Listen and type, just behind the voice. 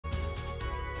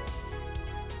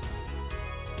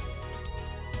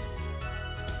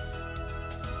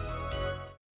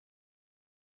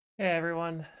Hey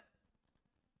everyone.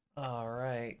 All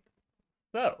right.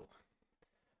 So,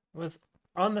 I was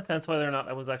on the fence whether or not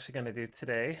I was actually going to do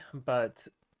today, but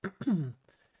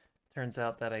turns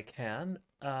out that I can.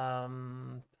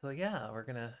 So yeah, we're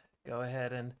gonna go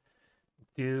ahead and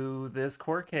do this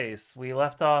court case. We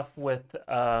left off with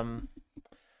a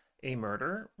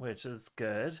murder, which is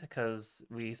good because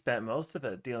we spent most of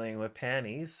it dealing with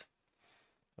panties.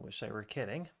 I wish I were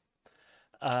kidding.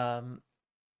 Um,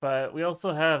 But we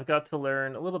also have got to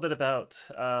learn a little bit about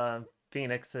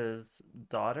Phoenix's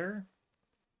daughter,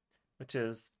 which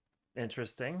is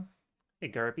interesting. Hey,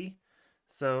 Garby.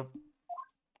 So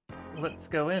let's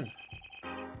go in.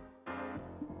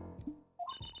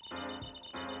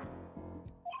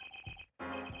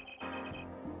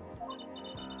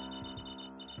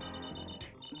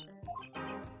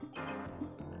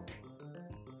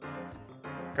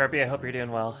 Garby, I hope you're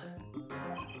doing well.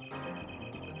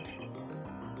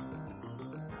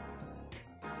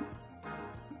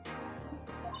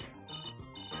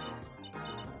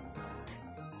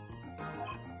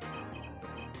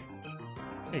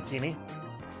 Hey, Jeannie.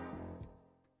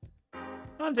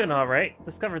 I'm doing all right.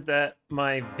 Discovered that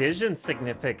my vision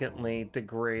significantly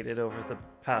degraded over the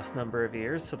past number of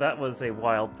years, so that was a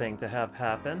wild thing to have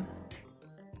happen.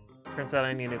 Turns out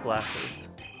I need new glasses.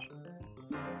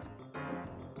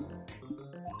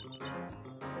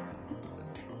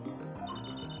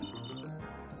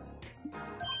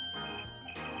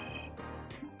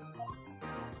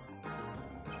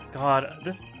 God,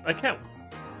 this... I can't...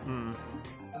 Hmm.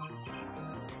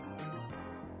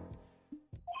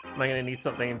 Am I going to need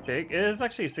something big? It is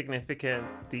actually a significant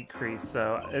decrease,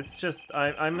 so it's just...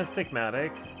 I'm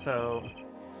astigmatic, so...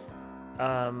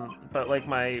 but like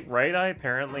my right eye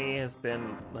apparently has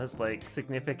like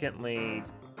significantly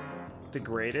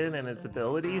degraded in its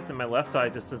abilities, and my left eye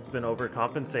just has been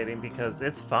overcompensating because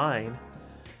it's fine.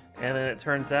 And then it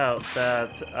turns out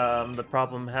that the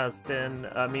problem has been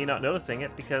me not noticing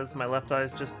it because my left eye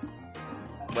is just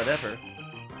whatever.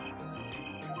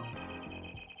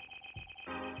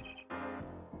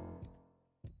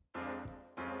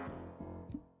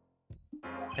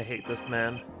 I hate this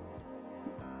man.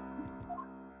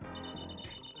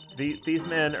 These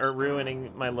men are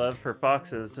ruining my love for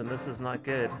foxes, and this is not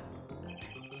good.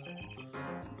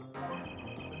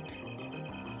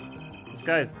 This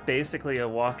guy's basically a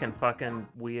walking fucking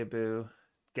weeaboo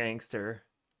gangster.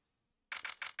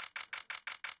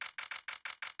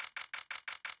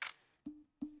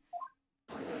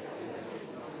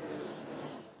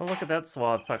 Oh, look at that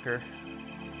suave fucker.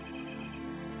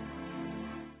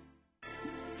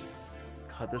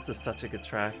 God, this is such a good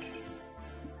track.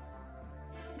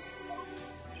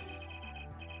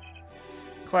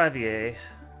 Clavier.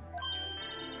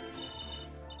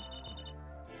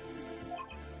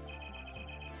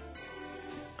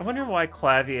 I wonder why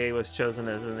Clavier was chosen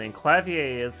as the name.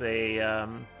 Clavier is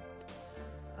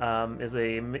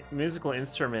a musical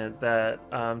instrument that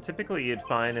typically you'd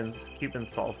find in Cuban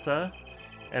salsa,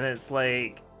 and it's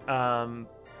like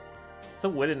it's a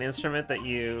wooden instrument that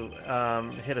you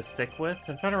hit a stick with.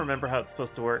 I'm trying to remember how it's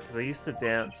supposed to work because I used to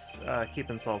dance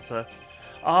Cuban salsa.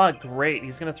 Ah, great!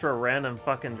 He's gonna throw a random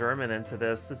fucking German into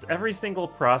this. Is every single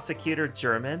prosecutor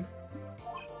German?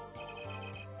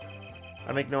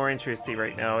 I'm ignoring Trucy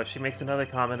right now. If she makes another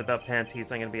comment about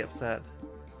panties, I'm gonna be upset.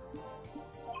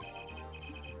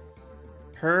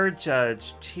 Her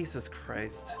judge. Jesus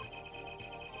Christ.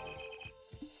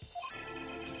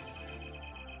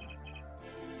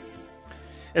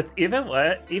 It's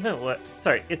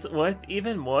sorry, it's worth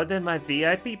even more than my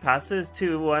VIP passes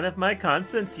to one of my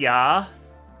concerts, yeah?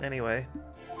 Anyway.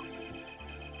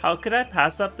 How could I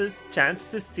pass up this chance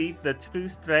to see the true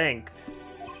strength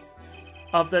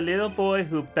of the little boy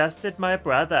who bested my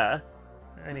brother?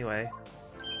 Anyway.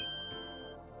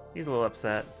 He's a little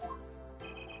upset.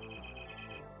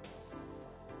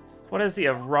 What is he,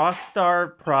 a rock star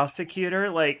prosecutor?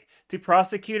 Like, do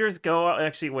prosecutors go...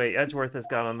 Actually, wait, Edgeworth has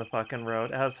got on the fucking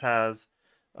road, as has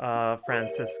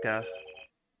Francisca.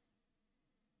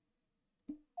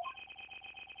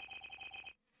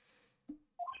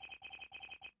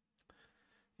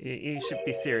 You should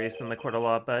be serious in the court of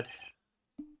law, bud.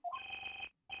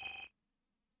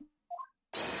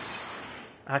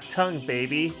 Actung,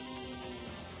 baby.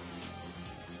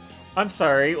 I'm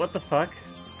sorry, what the fuck?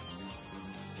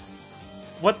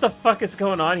 What the fuck is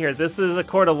going on here? This is a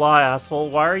court of law, asshole.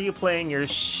 Why are you playing your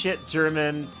shit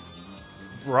German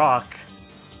rock?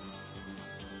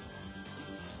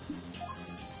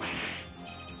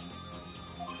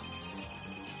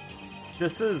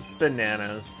 This is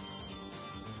bananas.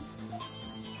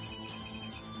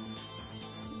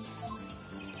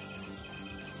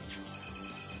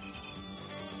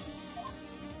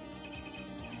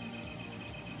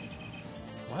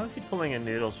 was he pulling a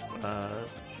noodle?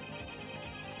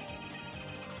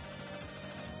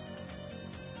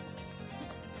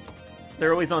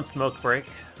 They're always on smoke break.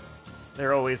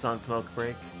 They're always on smoke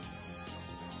break.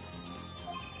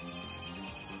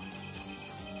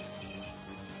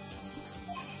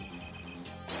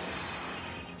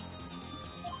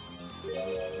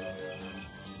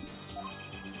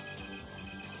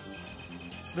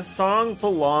 The song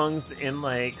belongs in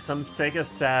like some Sega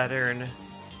Saturn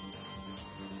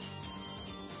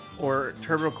or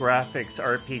TurboGrafx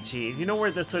RPG. You know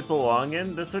where this would belong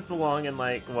in? This would belong in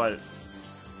like what?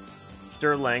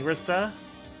 Der Langrissa?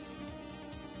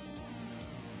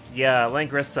 Yeah,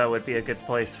 Langrissa would be a good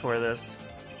place for this.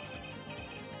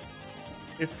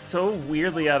 It's so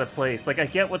weirdly out of place. Like, I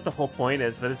get what the whole point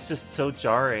is, but it's just so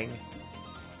jarring.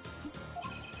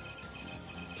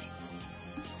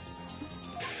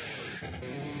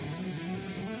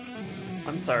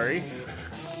 I'm sorry.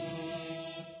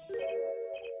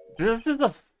 This is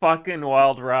a fucking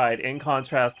wild ride in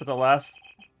contrast to the last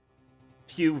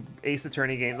few Ace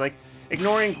Attorney games. Like,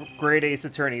 ignoring Great Ace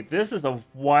Attorney, this is a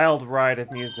wild ride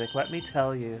of music, let me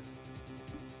tell you.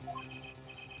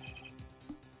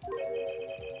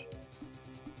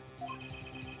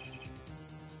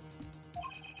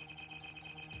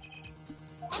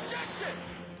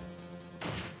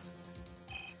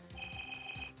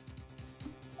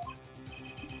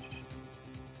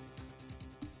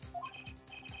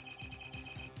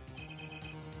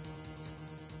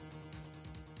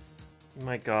 Oh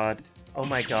my god. Oh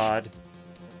my god.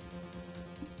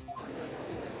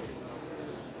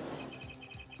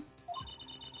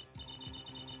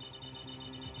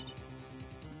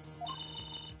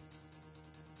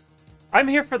 I'm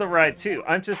here for the ride too.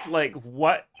 I'm just like,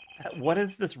 what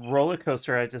is this roller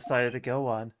coaster I decided to go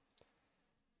on?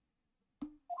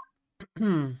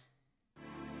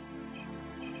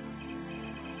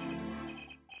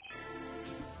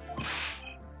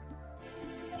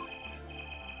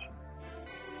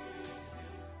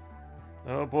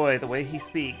 Oh boy, the way he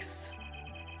speaks.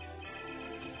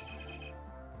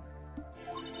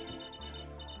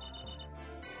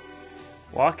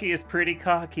 Walkie is pretty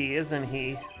cocky, isn't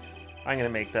he? I'm gonna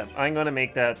make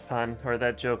that pun, or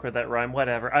that joke, or that rhyme,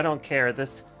 whatever. I don't care.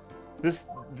 This is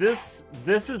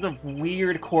a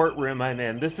weird courtroom I'm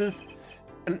in. This is...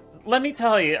 Let me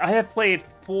tell you, I have played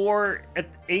 4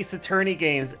 Ace Attorney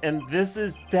games, and this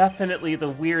is definitely the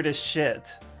weirdest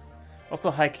shit.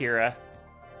 Also, hi, Kira.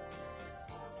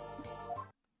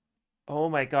 Oh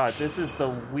my god, this is the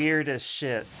weirdest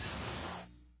shit.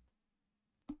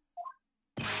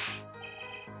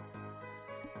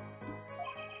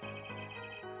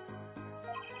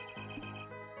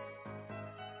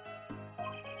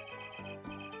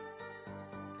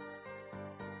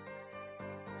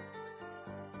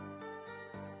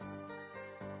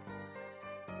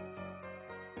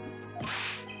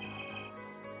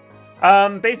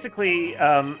 Basically,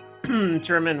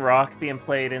 German rock being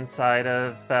played inside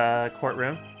of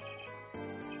courtroom.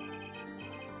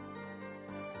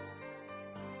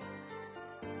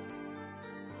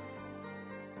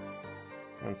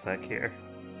 One sec here.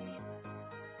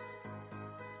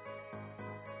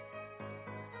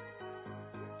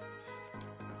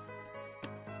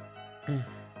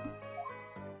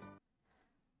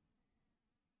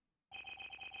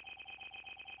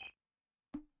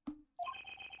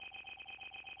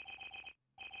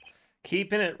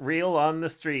 Keeping it real on the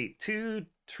street.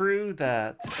 True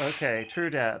that. Okay, true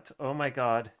that. Oh my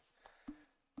god.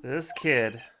 This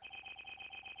kid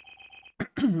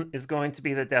is going to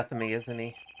be the death of me, isn't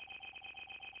he?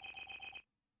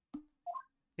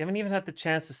 You haven't even had the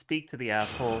chance to speak to the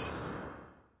asshole.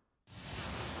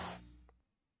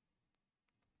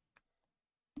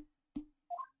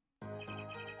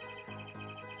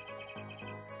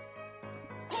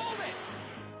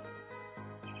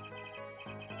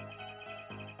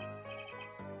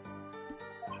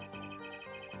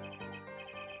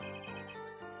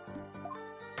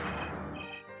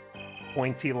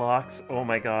 Pointy locks. Oh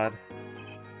my god.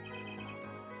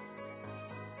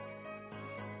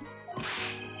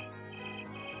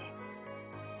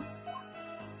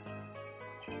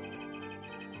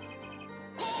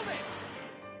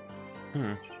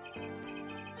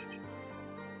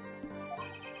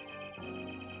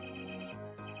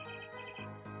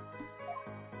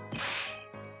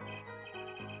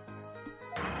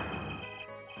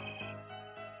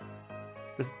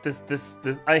 This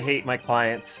I hate my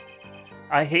client.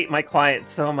 I hate my client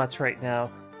so much right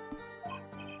now.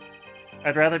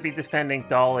 I'd rather be defending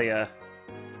Dahlia.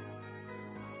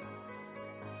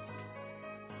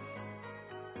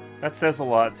 That says a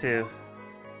lot, too.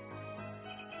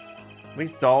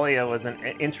 least Dahlia was an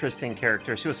interesting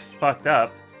character. She was fucked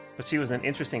up, but she was an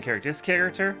interesting character. This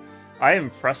character, I am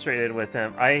frustrated with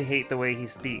him. I hate the way he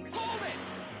speaks.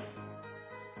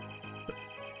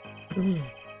 And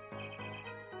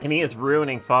he is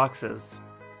ruining foxes.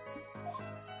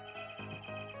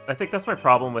 I think that's my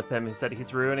problem with him, is that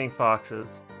he's ruining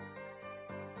foxes.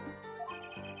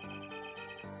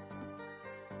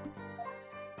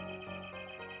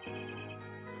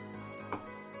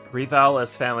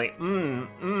 Rivalis family.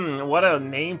 What a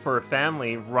name for a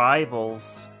family.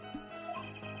 Rivals.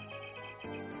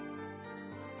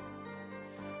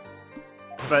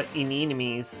 But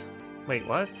enemies. Wait,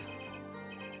 what?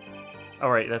 Oh,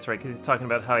 right, that's right, because he's talking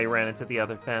about how he ran into the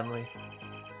other family.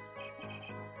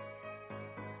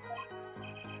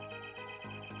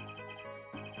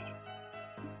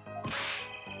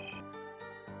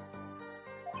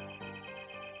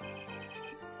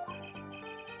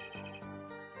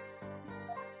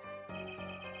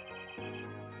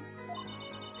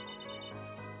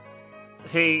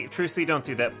 Hey, Trucy, don't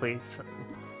do that, please.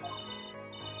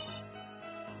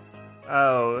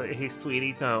 Oh, hey,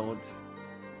 sweetie, don't.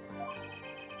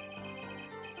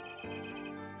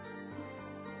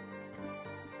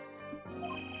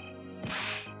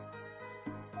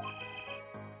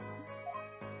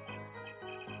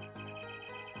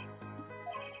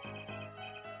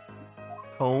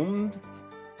 Holmes?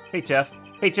 Hey, Jeff.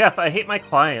 Hey, Jeff, I hate my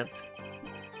client.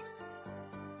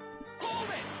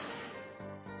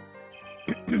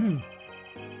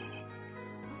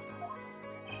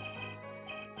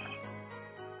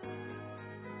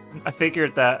 I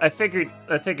figured that. I figured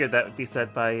that would be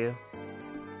said by you.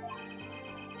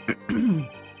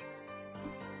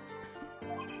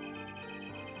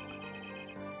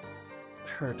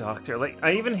 Her doctor. Like,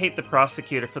 I even hate the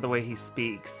prosecutor for the way he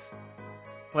speaks.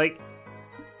 Like,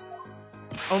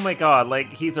 oh my god, like,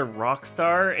 he's a rock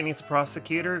star and he's a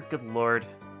prosecutor? Good lord.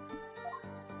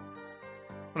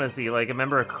 What is he, like, a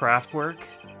member of Kraftwerk?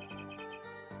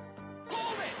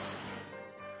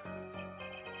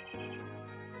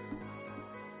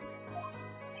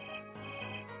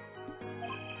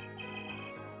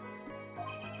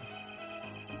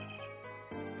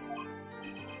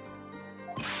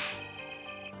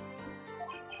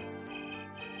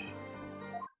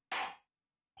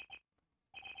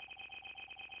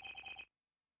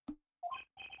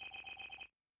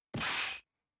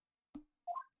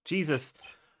 Jesus.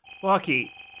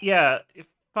 Walkie, yeah,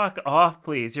 fuck off,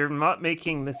 please. You're not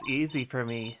making this easy for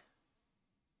me.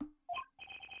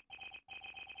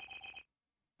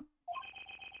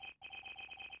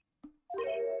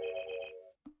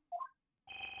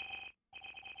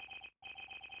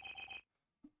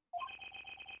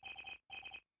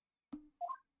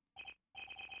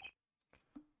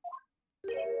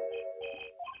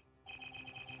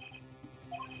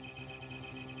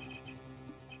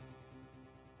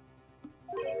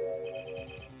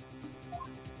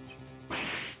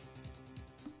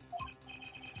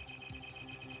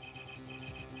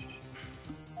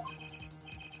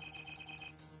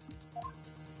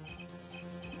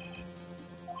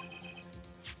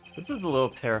 This is a little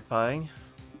terrifying.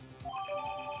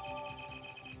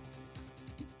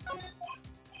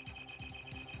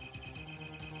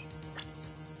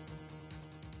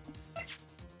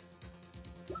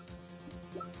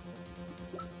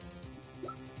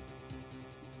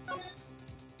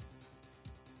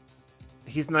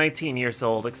 He's 19 years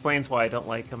old. Explains why I don't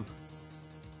like him.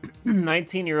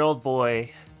 19-year-old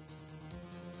boy.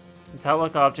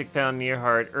 Metallic object found near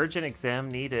heart. Urgent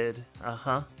exam needed.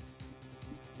 Uh-huh.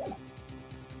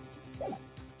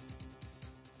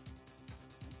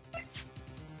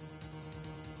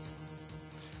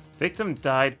 Victim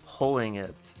died pulling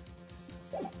it.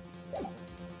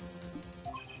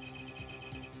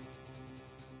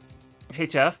 Hey,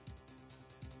 Jeff.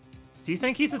 Do you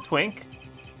think he's a twink?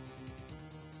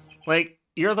 Like,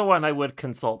 you're the one I would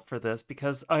consult for this,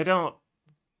 because I don't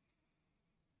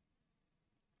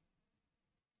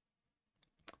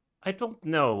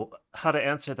know how to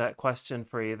answer that question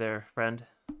for you there, friend.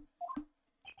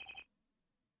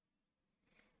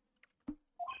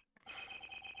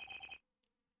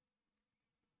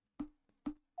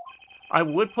 I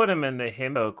would put him in the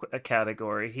himbo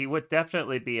category. He would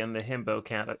definitely be in the himbo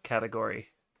category.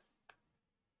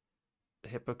 The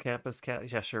hippocampus cat?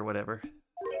 Yeah, sure, whatever.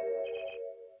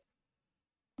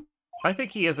 I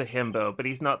think he is a himbo, but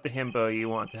he's not the himbo you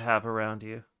want to have around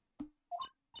you.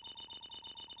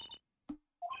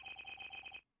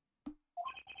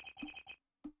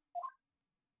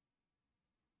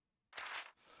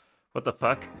 What the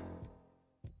fuck?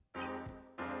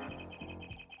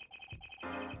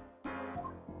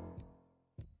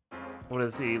 What What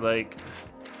is he, like,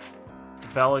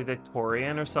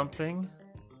 valedictorian or something?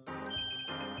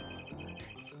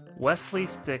 Wesley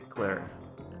Stickler.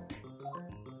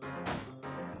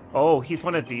 Oh, he's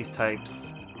one of these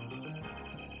types.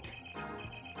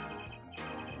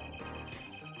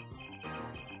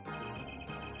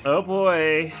 Oh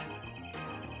boy.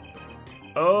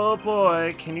 Oh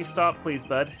boy, can you stop please,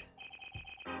 bud?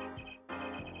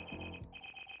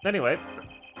 Anyway.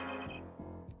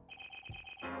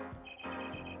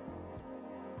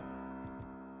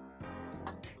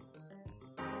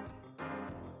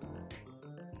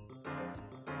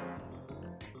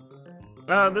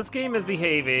 This game is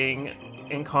behaving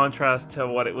in contrast to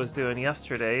what it was doing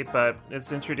yesterday, but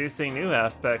it's introducing new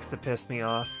aspects to piss me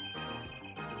off.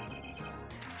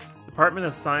 Department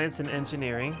of Science and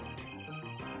Engineering.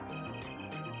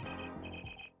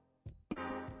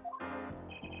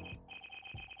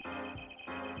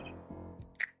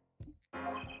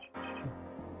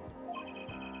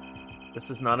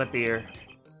 This is not a beer.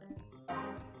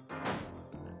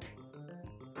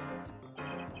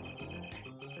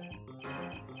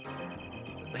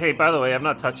 Hey, by the way, I'm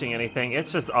not touching anything.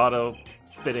 It's just auto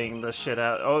spitting the shit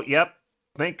out. Oh, yep.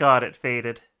 Thank God it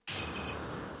faded.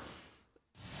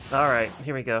 Alright,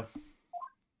 here we go.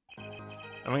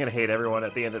 I'm gonna hate everyone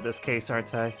at the end of this case,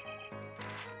 aren't I?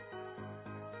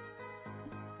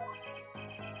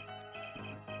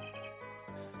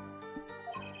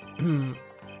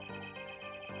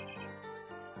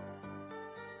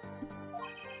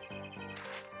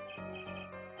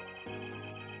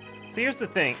 So here's the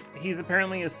thing. He's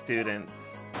apparently a student.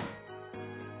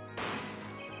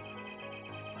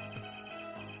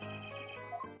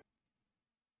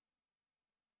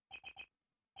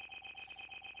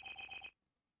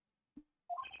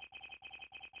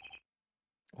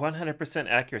 "100%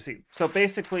 accuracy." So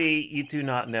basically, you do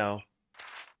not know.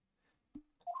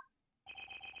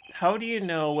 How do you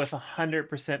know with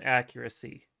 100%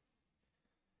 accuracy?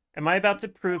 Am I about to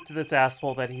prove to this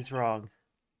asshole that he's wrong?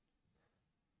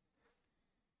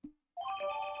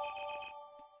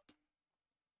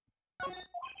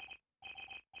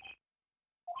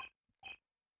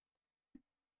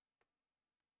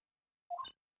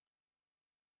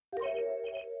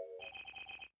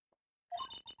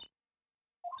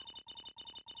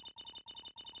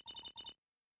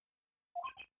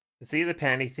 Is he the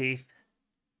panty thief?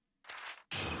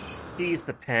 He's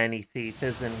the panty thief,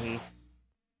 isn't he?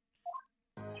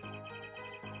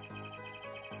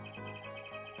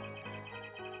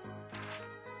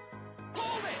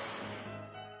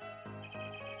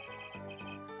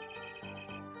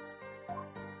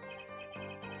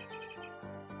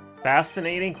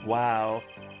 Fascinating? Wow.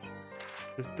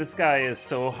 This guy is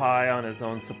so high on his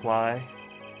own supply.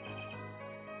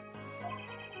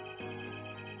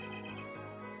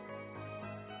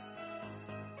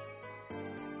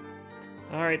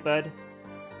 Alright, bud.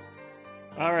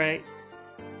 Alright.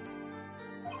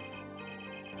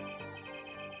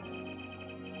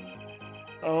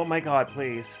 Oh my god,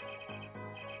 please.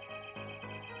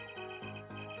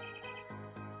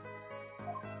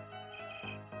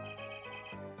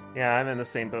 Yeah, I'm in the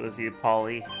same boat as you,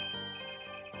 Polly.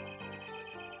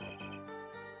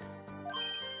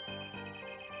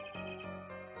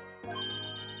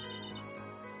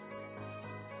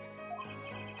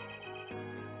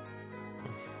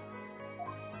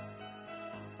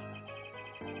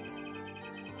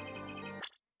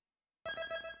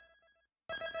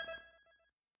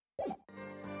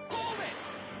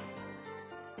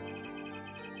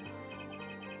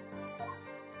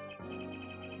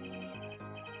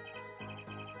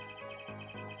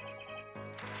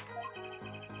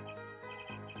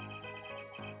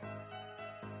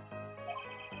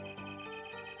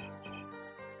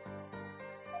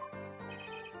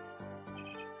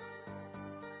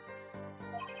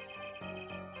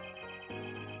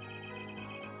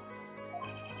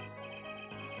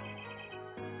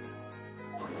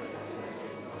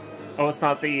 Oh, it's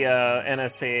not the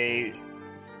NSA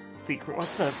secret.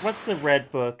 What's the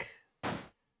red book?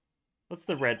 What's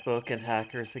the red book in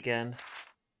hackers again?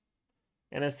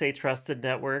 NSA Trusted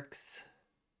Networks.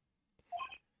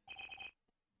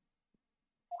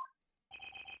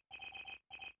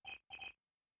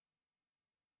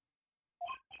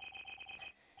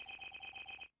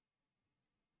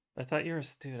 I thought you were a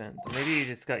student. Maybe you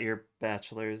just got your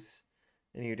bachelor's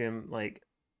and you didn't like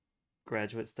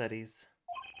graduate studies.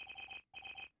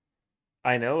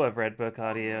 I know of Red Book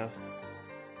Audio.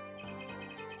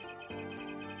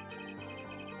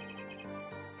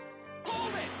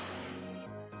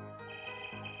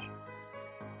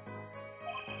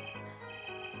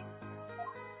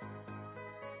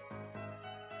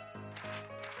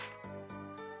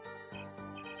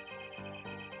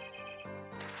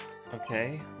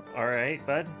 Okay, alright,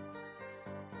 bud.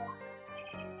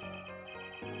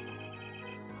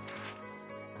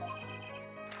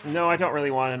 No, I don't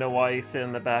really want to know why you sit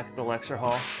in the back of the lecture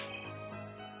hall.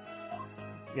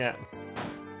 Yeah.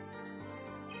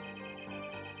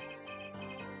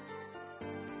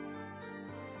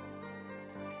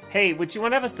 Hey, would you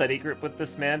want to have a study group with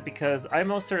this man? Because I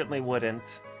most certainly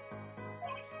wouldn't.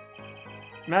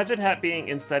 Imagine being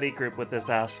in study group with this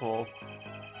asshole.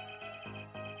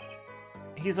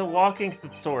 He's a walking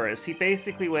thesaurus. He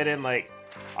basically went in like,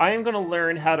 I am going to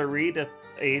learn how to read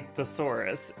a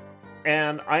thesaurus,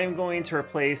 and I am going to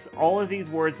replace all of these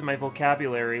words in my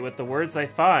vocabulary with the words I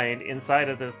find inside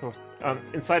of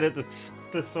the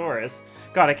thesaurus.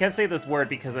 God, I can't say this word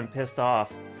because I'm pissed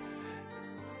off.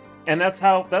 And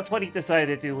that's what he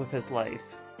decided to do with his life.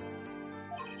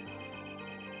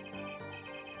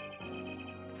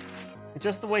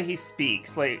 Just the way he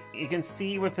speaks, like, you can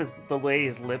see with the way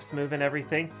his lips move and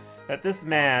everything, that this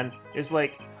man is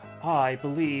like, I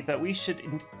believe that we should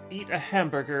eat a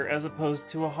hamburger as opposed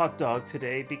to a hot dog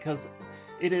today because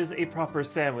it is a proper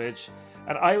sandwich.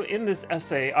 And in this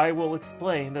essay, I will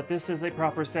explain that this is a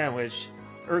proper sandwich.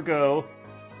 Ergo...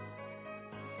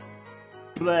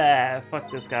 Blah,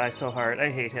 fuck this guy so hard.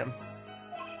 I hate him.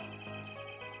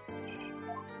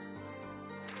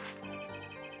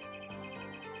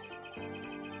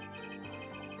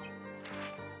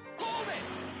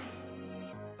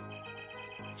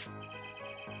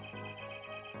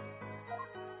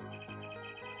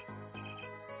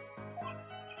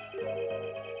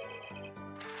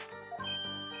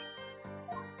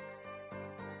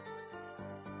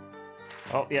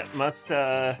 Oh, yeah, must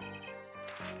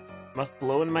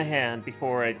blow in my hand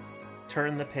before I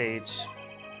turn the page.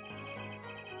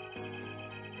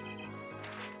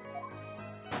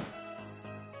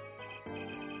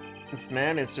 This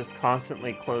man is just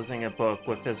constantly closing a book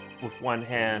with one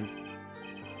hand.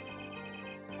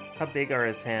 How big are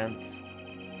his hands?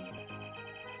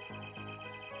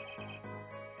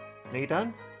 Are you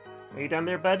done? Are you done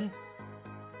there, bud?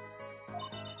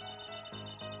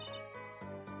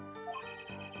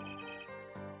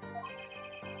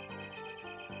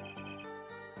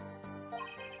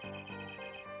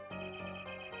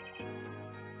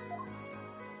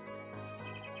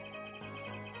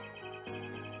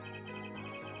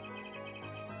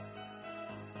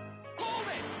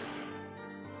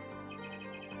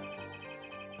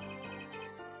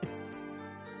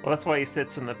 Well, that's why he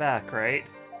sits in the back, right?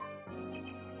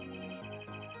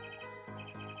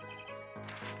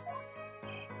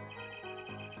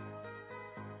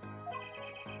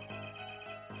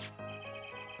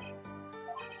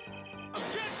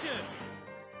 Objection!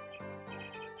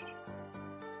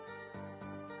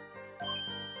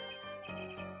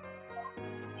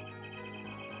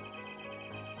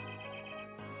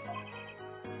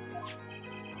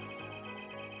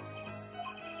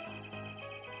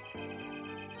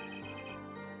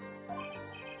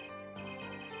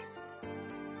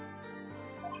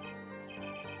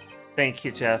 Thank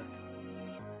you, Jeff.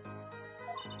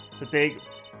 The big,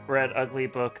 red, ugly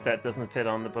book that doesn't fit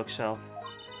on the bookshelf.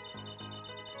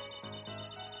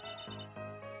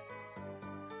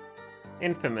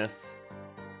 Infamous.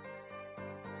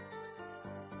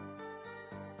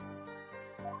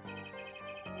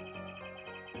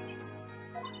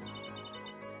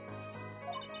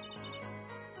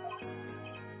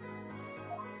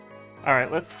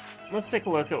 Alright, let's take a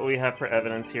look at what we have for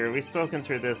evidence here. We've spoken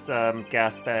through this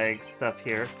gas bag stuff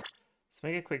here. Let's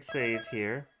make a quick save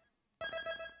here.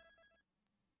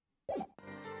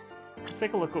 Let's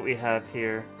take a look what we have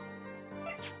here.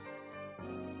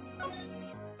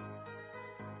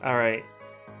 Alright.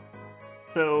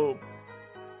 So,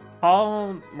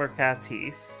 Paul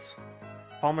Mercatis.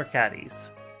 Paul Mercatis.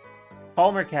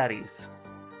 Palmer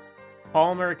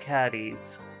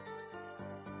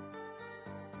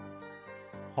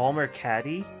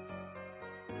Caddy?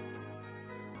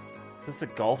 Is this a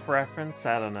golf reference?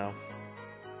 I don't know.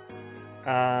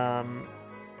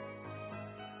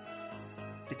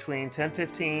 Between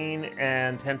 10:15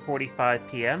 and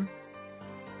 10:45 p.m.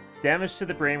 Damage to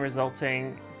the brain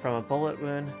resulting from a bullet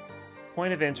wound.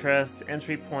 Point of interest,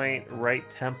 entry point, right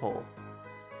temple.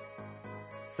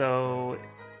 So,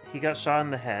 he got shot in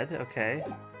the head, okay.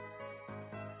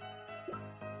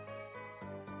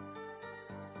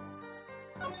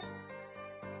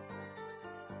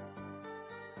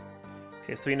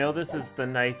 Okay, so we know this is the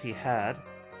knife he had.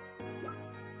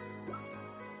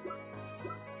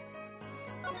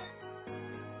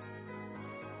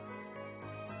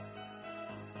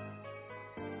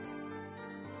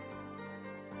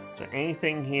 Is there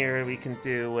anything here we can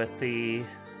do with the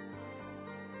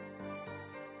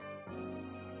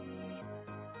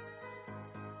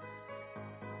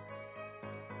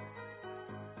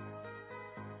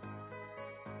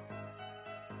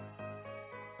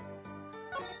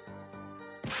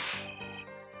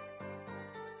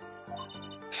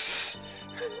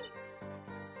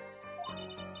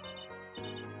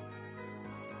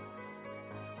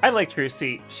I like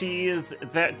Trucy. She is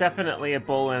definitely a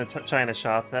bull in a china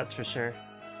shop, that's for sure.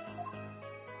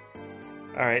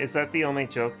 Alright, is that the only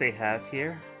joke they have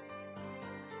here?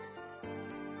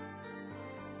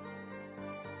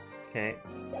 Okay.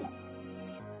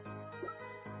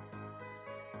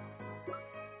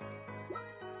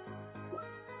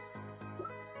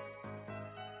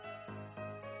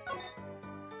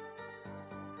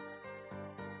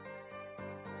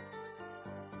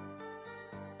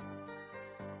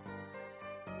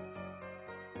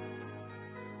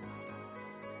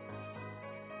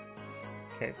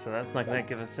 Okay, so that's not gonna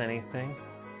give us anything.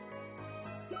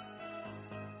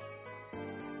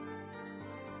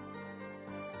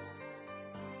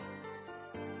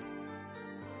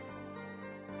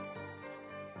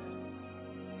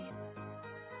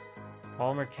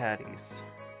 Palmer Caddies.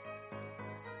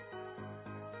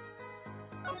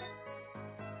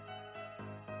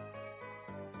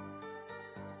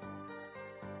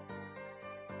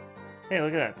 Hey,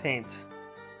 look at that paint.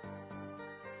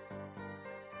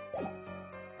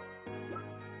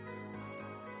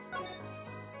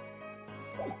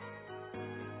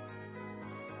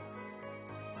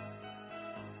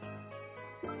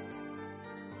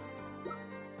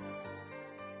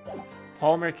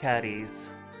 Palmer Caddies.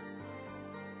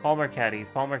 Palmer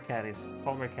Caddies, Palmer Caddies,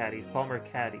 Palmer Caddies, Palmer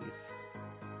Caddies.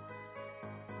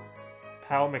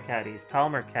 Palmer Caddies,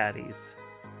 Palmer Caddies.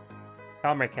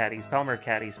 Palmer Caddies, Palmer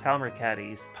Caddies, Palmer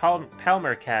Caddies,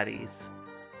 Palmer Caddies.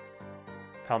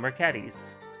 Palmer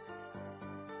Caddies.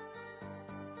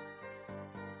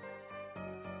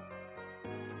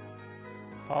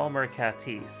 Palmer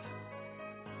Caddies.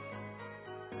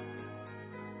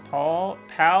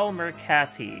 Palmer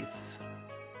Caddies.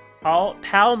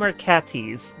 Palmer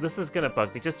Caddies. This is gonna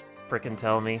bug me. Just frickin'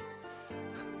 tell me.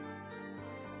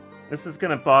 This is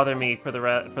gonna bother me for the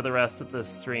rest of this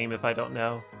stream if I don't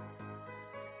know.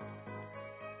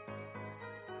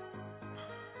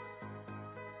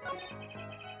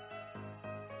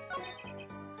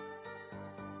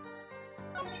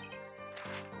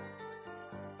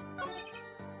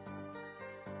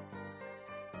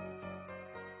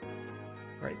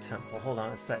 Right temple. Hold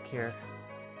on a sec here.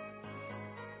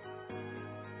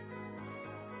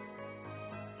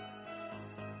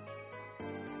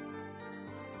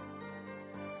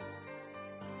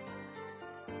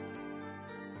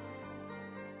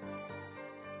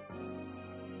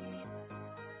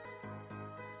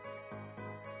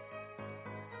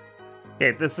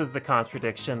 Okay, this is the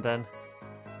contradiction then.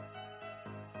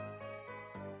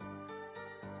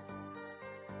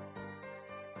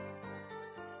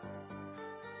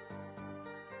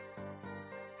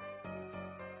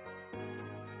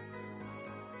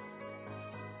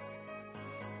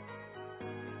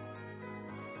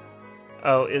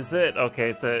 Oh, is it? Okay,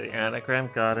 it's an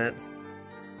anagram. Got it.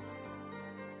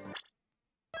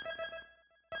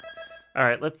 All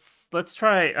right, let's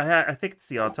try. I think it's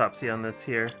the autopsy on this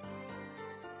here.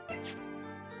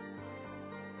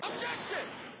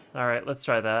 All right, let's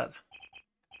try that.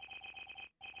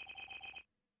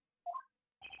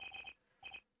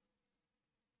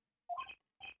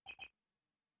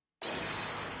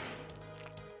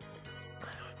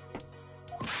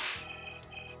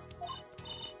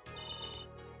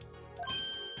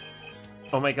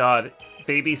 Oh my god,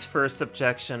 baby's first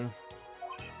objection.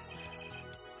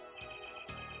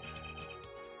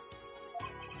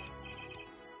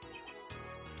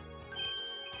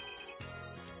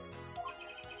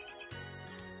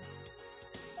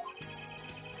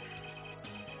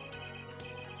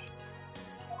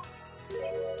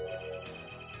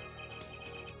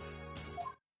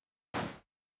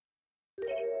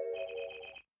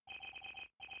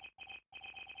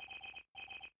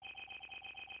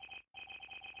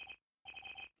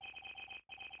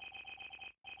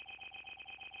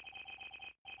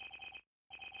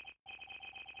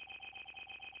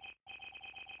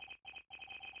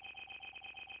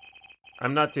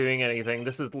 I'm not doing anything.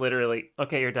 This is literally...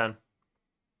 Okay, you're done.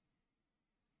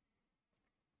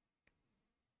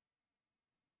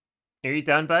 Are you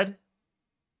done, bud?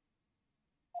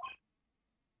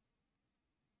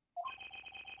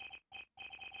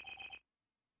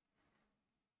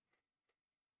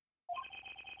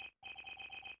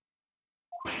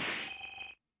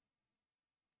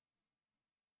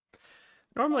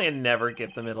 Normally I never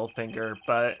give the middle finger,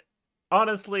 but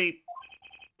honestly,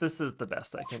 this is the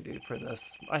best I can do for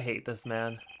this. I hate this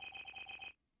man.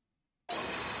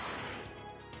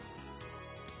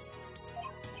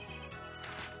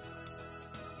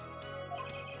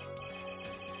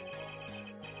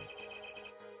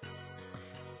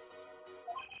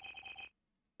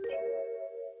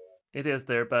 It is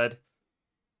there, bud.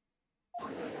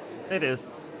 It is.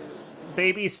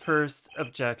 Baby's first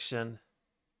objection.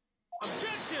 Objection!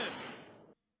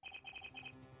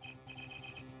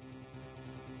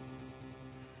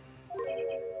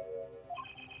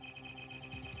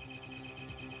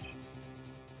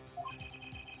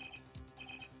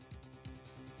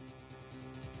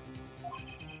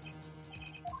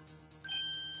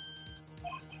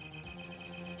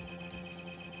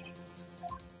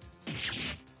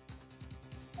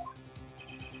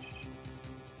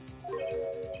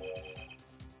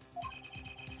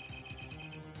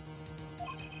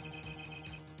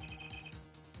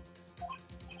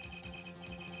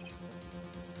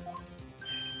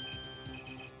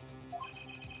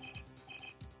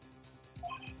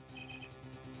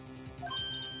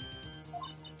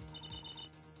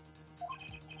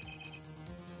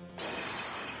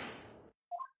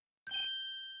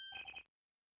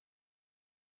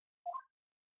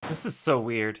 This is so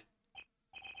weird.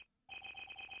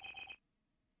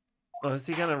 Oh, is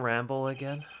he gonna ramble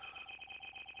again?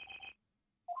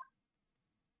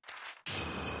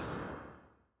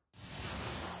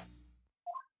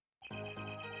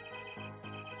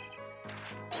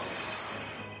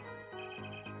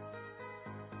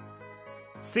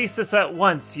 Cease this at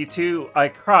once, you two, I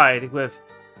cried with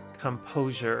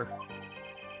composure.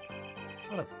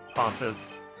 What a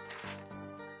pompous.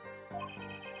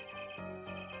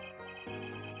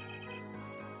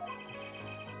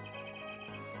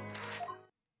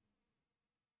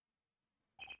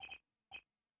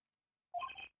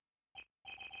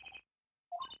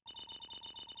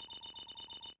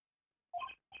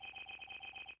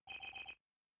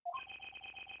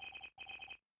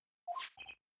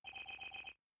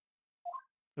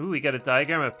 Ooh, we got a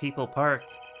diagram of People Park.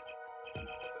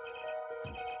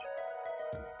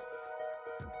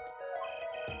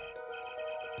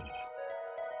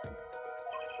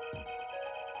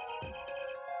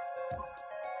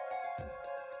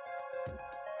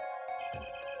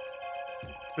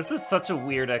 This is such a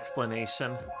weird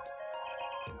explanation.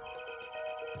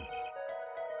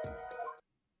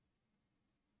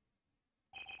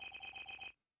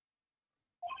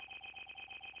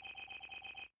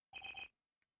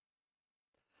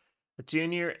 A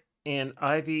junior in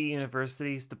Ivy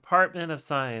University's Department of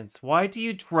Science. Why do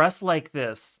you dress like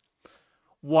this?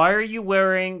 Why are you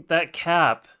wearing that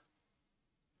cap?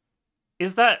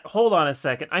 Is that... Hold on a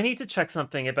second. I need to check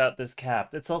something about this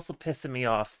cap. It's also pissing me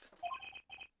off.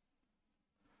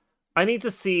 I need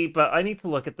to see, but I need to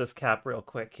look at this cap real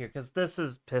quick here, because this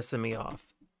is pissing me off.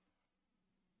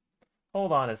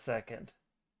 Hold on a second.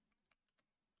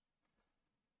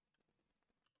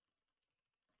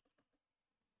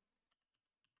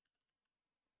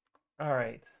 All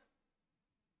right.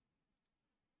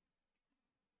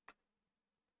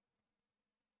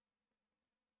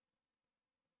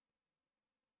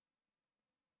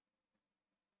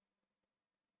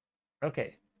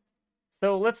 Okay.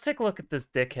 So let's take a look at this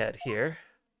dickhead here.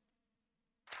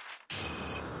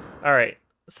 All right.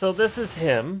 So this is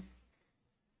him.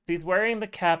 He's wearing the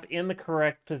cap in the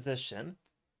correct position.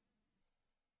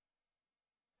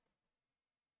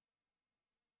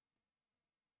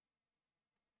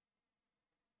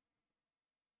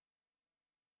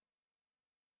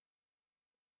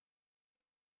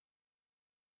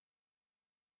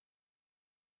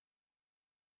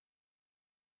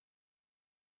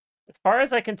 As far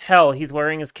as I can tell, he's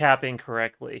wearing his cap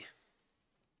incorrectly.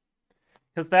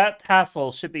 Because that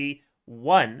tassel should be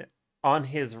 1 on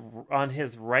his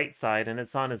right side, and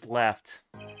it's on his left.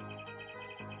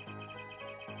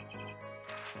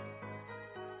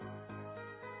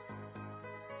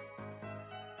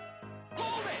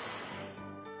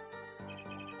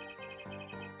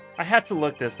 I had to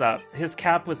look this up. His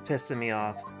cap was pissing me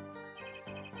off.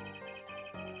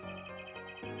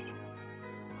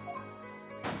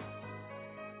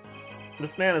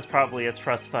 This man is probably a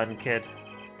trust fund kid.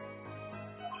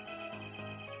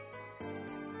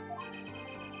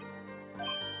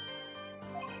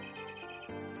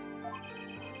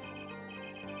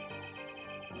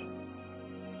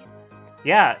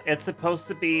 Yeah, it's supposed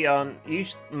to be on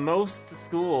most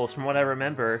schools, from what I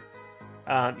remember.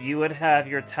 You would have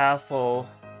your tassel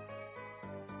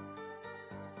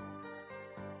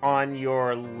on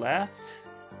your left,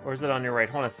 or is it on your right?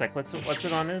 Hold on a sec. What's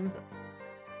it on in?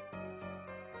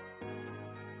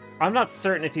 I'm not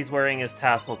certain if he's wearing his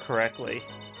tassel correctly.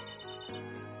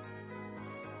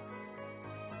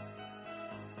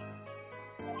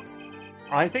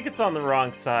 I think it's on the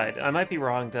wrong side. I might be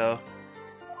wrong, though.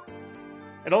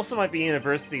 It also might be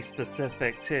university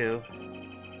specific, too.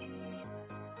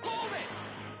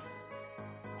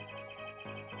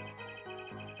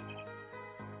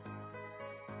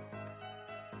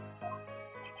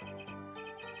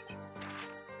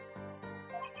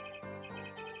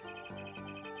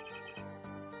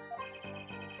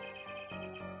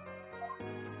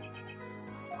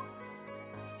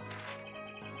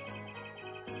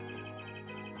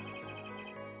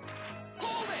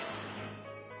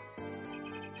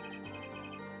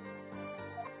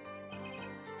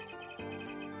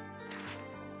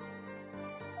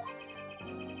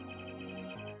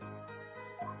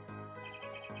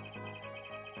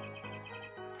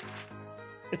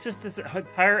 It's just this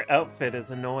entire outfit is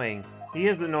annoying. He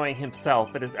is annoying himself,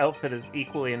 but his outfit is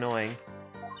equally annoying.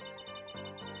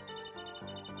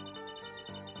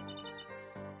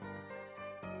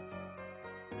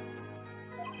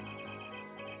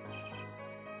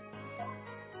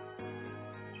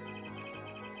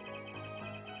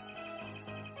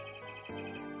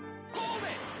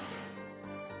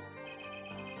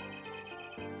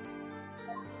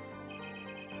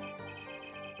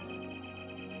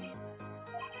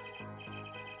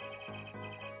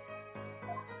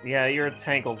 Yeah, you're a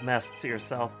tangled mess to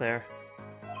yourself there.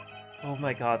 Oh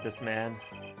my god, this man.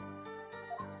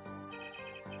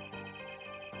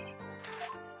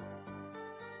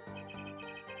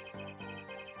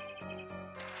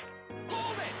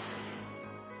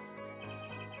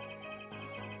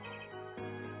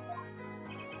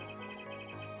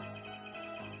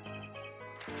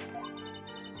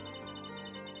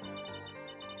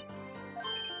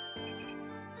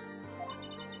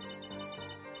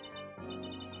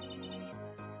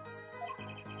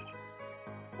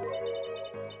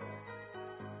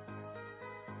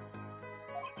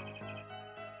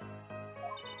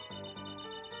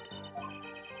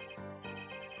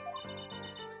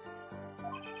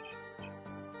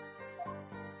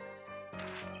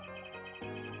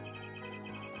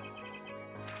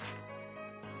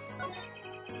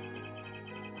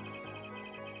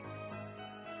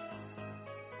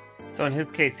 So in his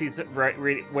case, he's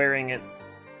wearing it.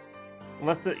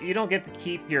 Unless you don't get to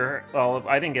keep your... Well,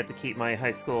 I didn't get to keep my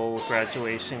high school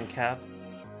graduation cap.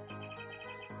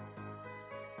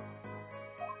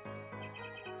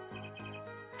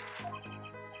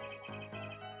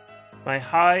 My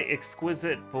high,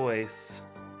 exquisite voice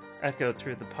echoed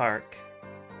through the park.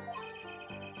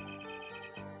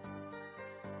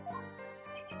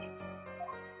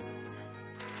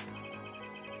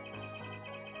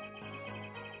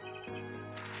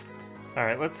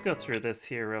 Alright, let's go through this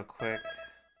here real quick.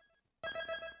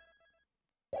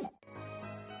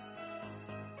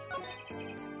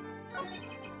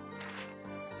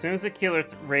 As soon as the killer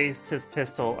raised his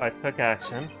pistol, I took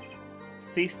action.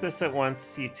 Cease this at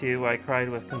once, you two, I cried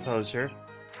with composure.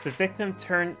 The victim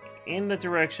turned in the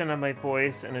direction of my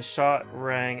voice and a shot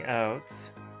rang out.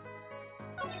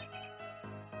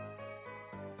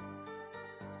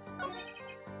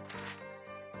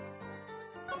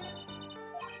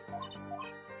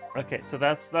 Okay, so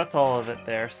that's all of it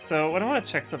there. So I want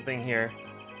to check something here.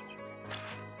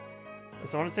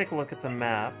 So I want to take a look at the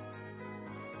map.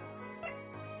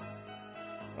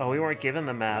 Oh, we weren't given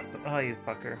the map. Oh, you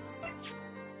fucker.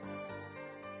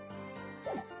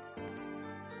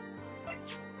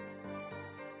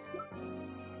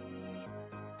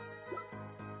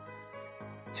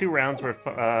 Two rounds were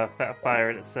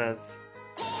fired, it says.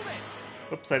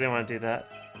 Oops, I didn't want to do that.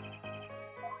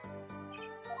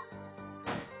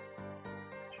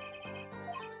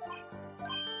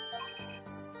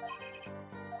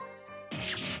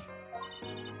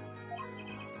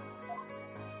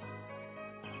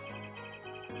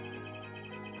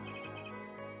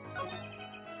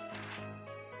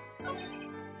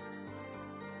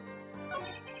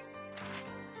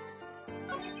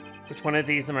 Which one of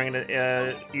these am I going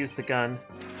to use the gun?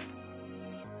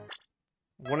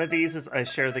 One of these is I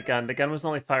share the gun. The gun was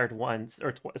only fired once, or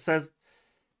it says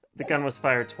the gun was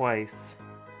fired twice.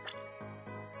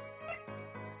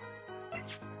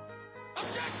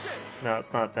 No,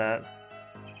 it's not that.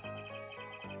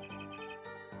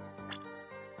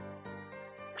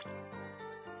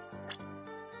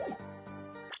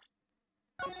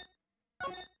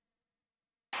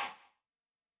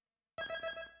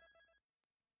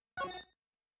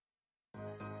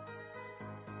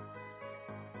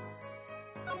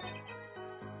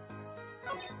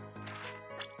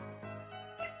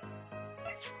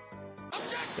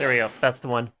 There we go. That's the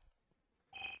one.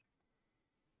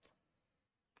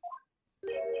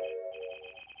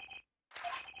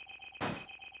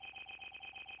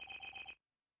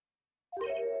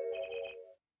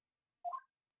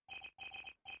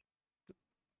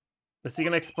 Is he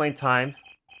gonna explain time?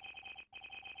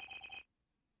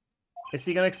 Is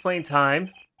he gonna explain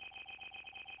time?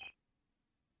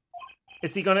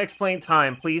 Is he gonna explain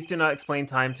time? Please do not explain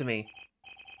time to me.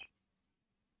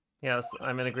 Yes,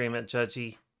 I'm in agreement,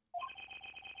 Judgy.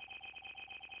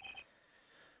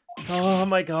 Oh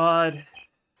my god.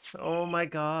 Oh my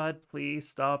god, please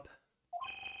stop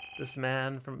this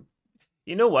man from...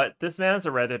 You know what? This man is a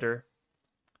Redditor.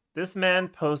 This man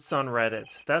posts on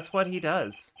Reddit. That's what he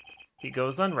does. He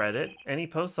goes on Reddit and he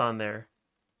posts on there.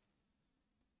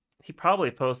 He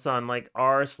probably posts on like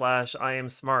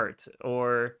r/IamSmart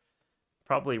or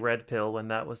probably Red Pill when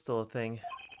that was still a thing.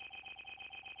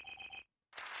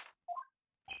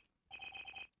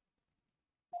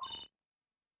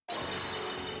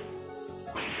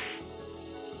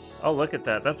 Oh, look at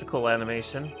that. That's a cool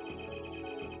animation.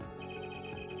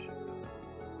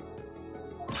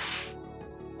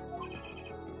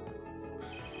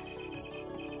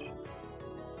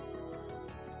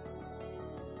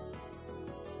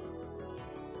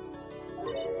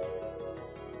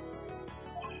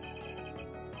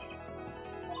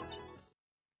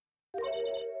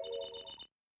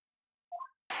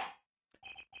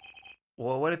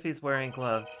 Well, what if he's wearing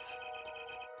gloves?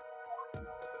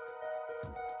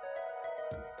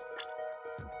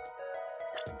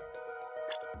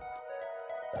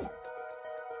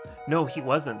 No, he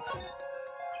wasn't.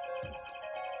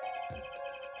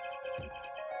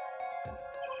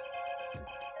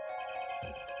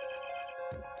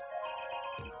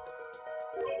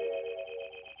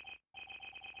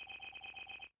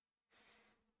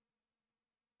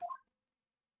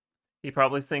 He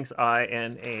probably thinks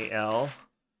INAL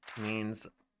means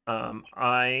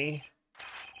I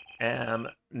am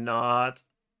not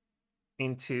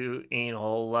into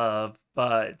anal love,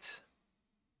 but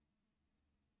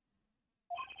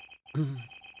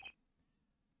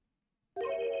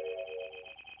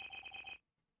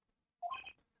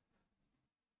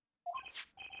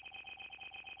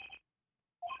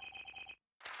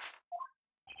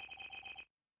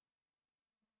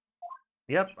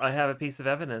yep, I have a piece of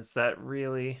evidence that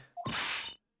really...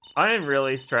 I am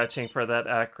really stretching for that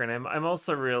acronym. I'm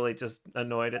also really just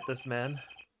annoyed at this man.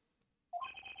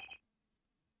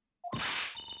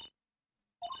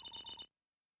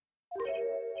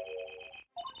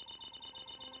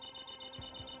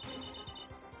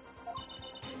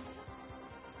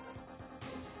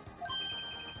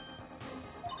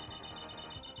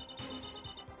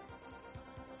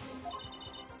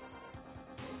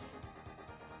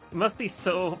 It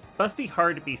must be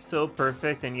hard to be so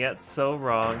perfect and yet so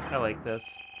wrong. I like this.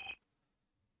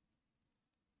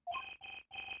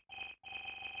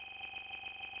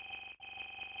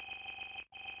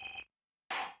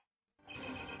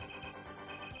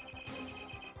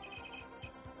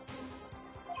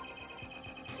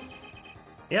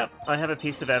 Yep, I have a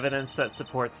piece of evidence that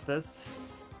supports this.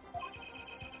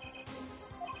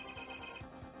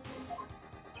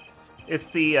 It's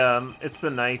the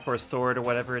knife or sword or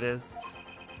whatever it is.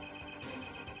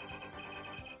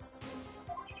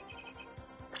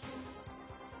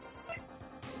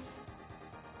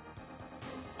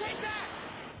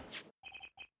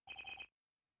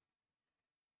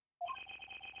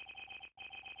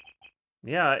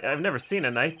 Yeah, I've never seen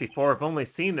a knife before. I've only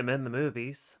seen them in the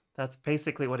movies. That's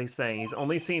basically what he's saying. He's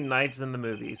only seen knives in the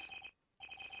movies.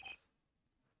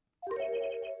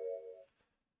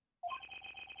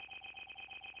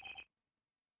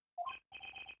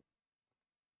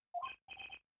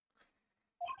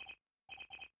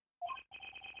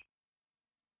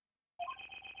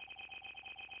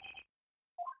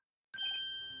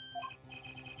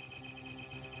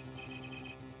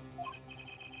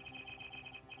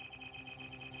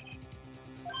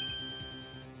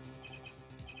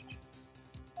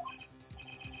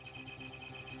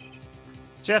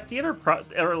 Jeff, do you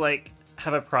ever like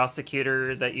have a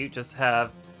prosecutor that you just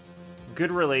have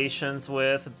good relations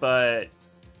with, but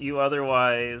you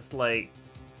otherwise like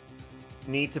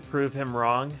need to prove him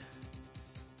wrong,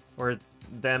 or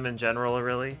them in general,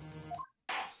 really?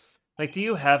 Like, do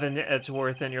you have an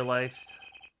Edgeworth in your life?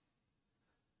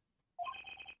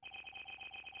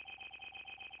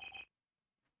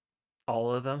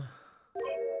 All of them?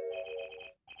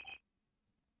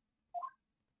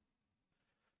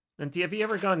 And have you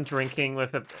ever gone drinking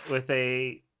with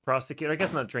a prosecutor? I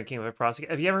guess not drinking with a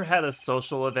prosecutor. Have you ever had a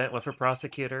social event with a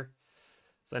prosecutor?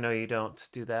 So I know you don't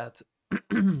do that.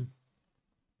 To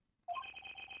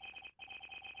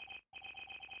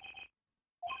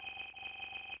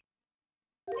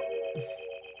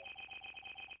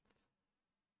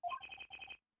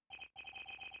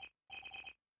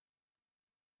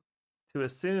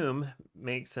assume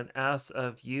makes an ass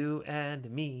of you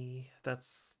and me.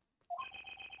 That's...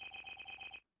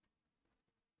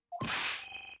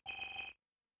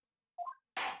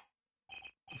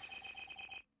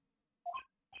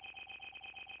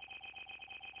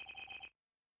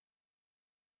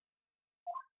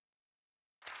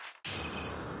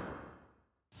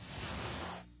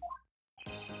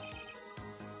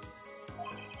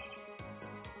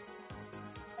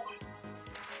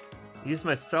 Use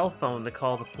my cell phone to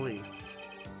call the police.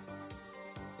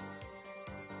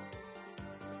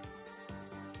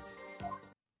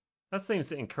 That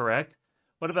seems incorrect.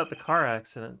 What about the car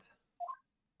accident?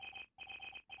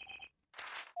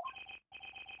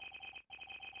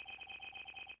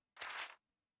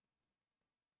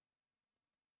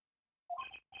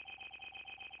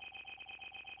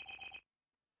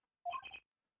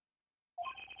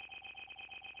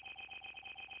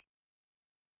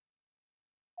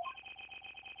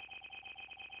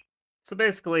 So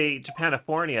basically,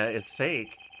 Japanifornia is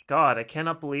fake. God, I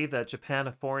cannot believe that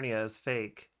Japanifornia is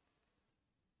fake.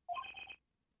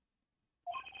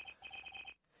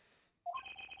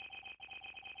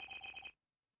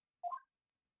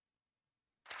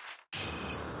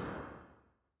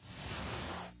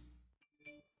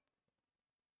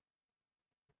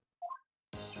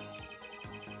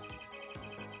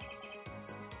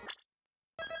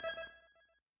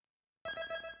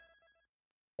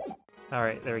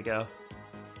 Alright, there we go.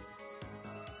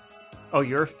 Oh,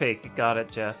 you're fake. Got it,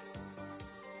 Jeff.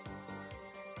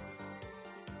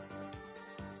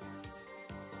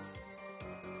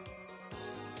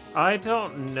 I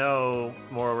don't know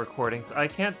more recordings. I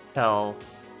can't tell.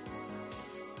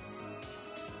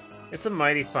 It's a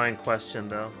mighty fine question,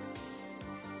 though.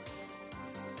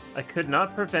 I could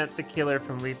not prevent the killer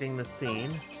from leaving the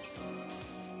scene.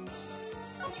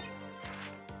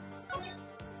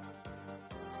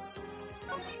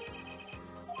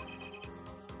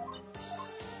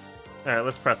 Alright,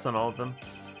 let's press on all of them.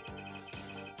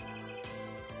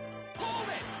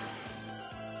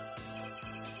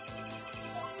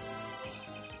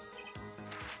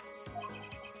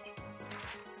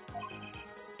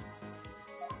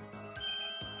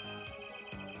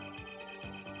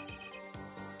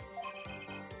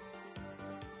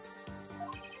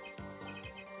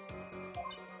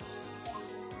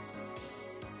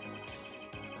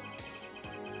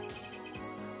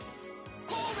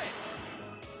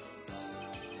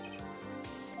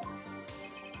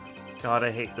 God,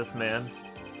 I hate this man.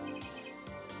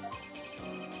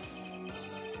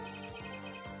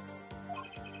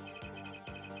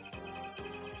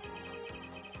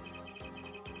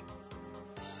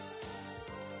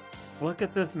 Look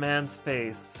at this man's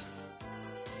face.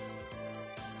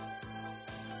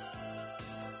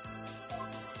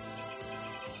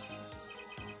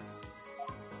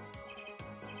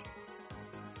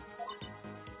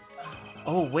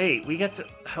 Oh wait, we get to...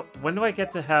 When do I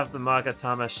get to have the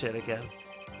Magatama shit again?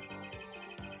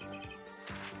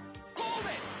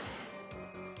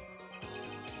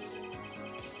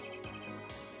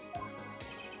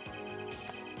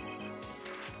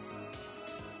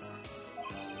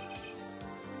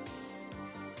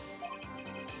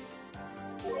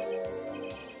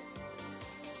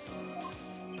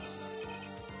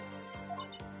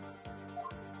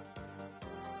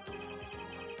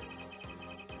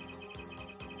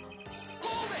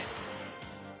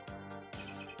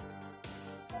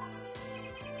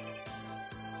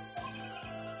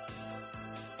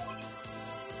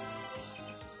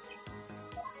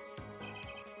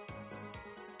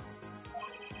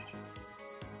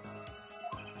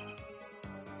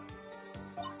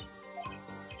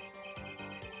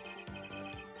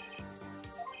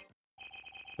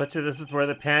 Bet you this is where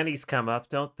the panties come up,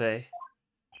 don't they?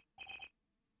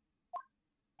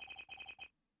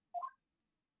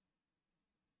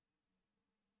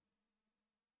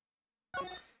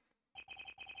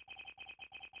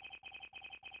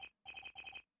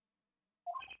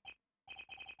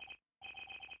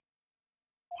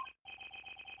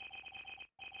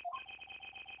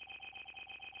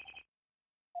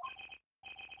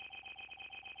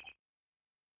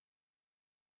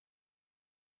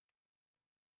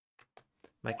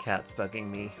 My cat's bugging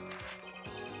me.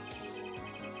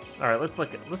 All right, let's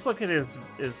look at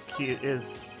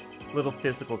his little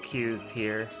physical cues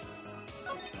here.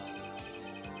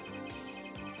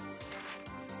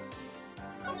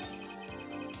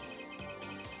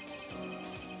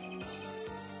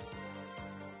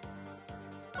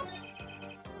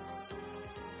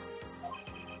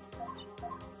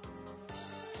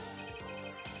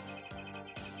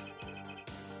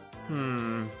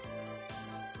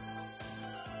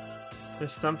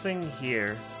 There's something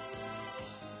here.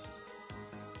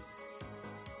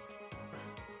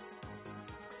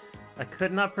 I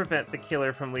could not prevent the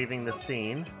killer from leaving the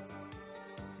scene.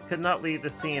 I could not leave the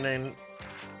scene and...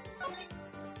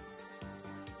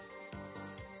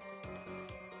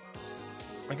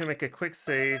 I'm gonna make a quick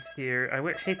save here.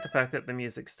 I hate the fact that the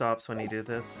music stops when you do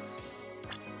this.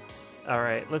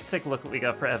 Alright, let's take a look what we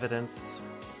got for evidence.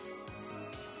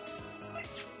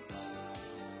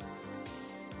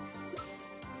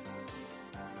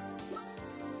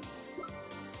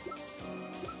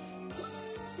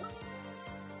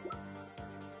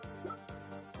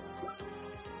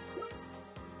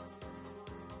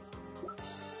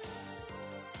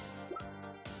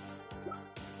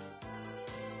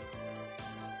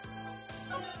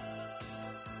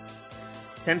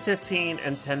 (10:15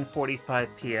 and 10:45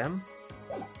 p.m.)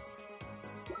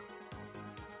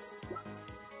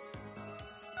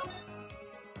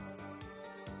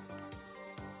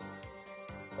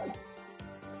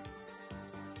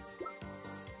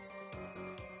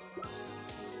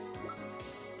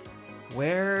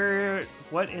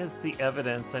 What is the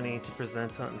evidence I need to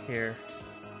present on here?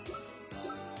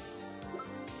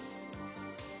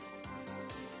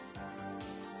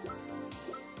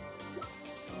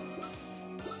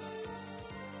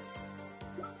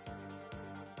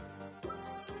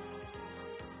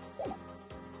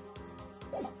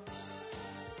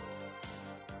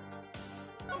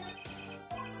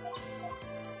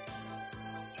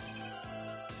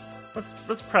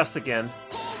 Let's press again.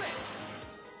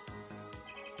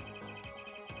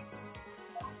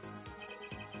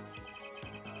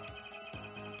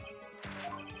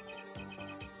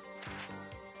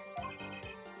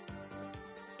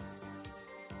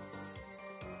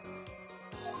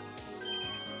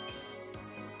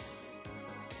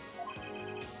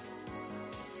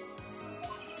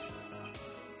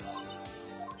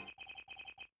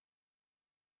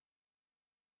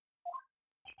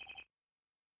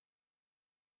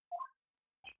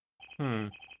 Hmm.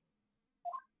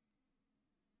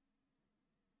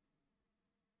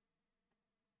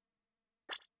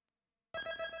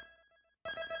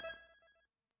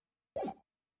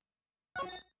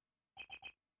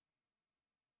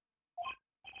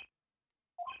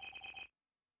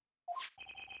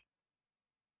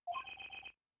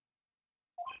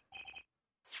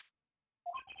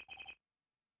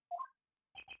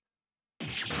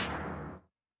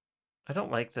 I don't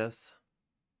like this.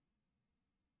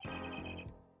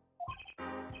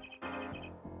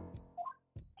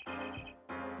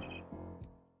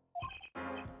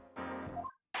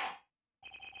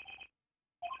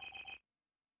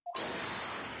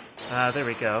 Ah, there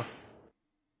we go.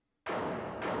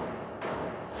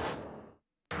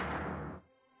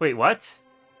 Wait, what?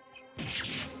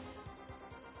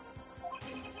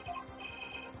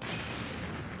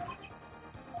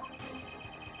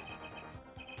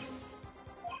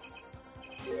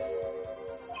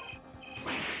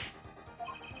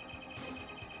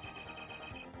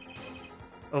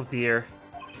 Oh dear.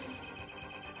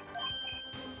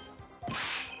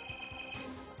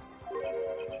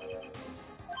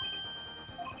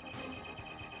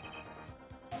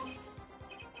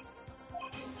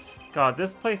 God,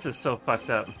 this place is so fucked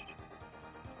up.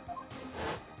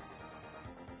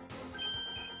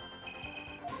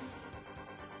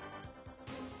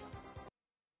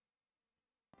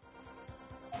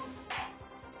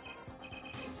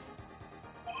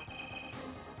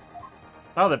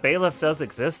 Oh, the bailiff does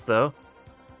exist, though.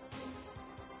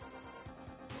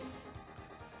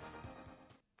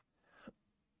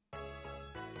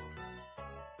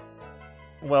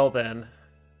 Well then.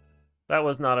 That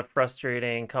was not a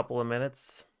frustrating couple of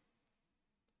minutes.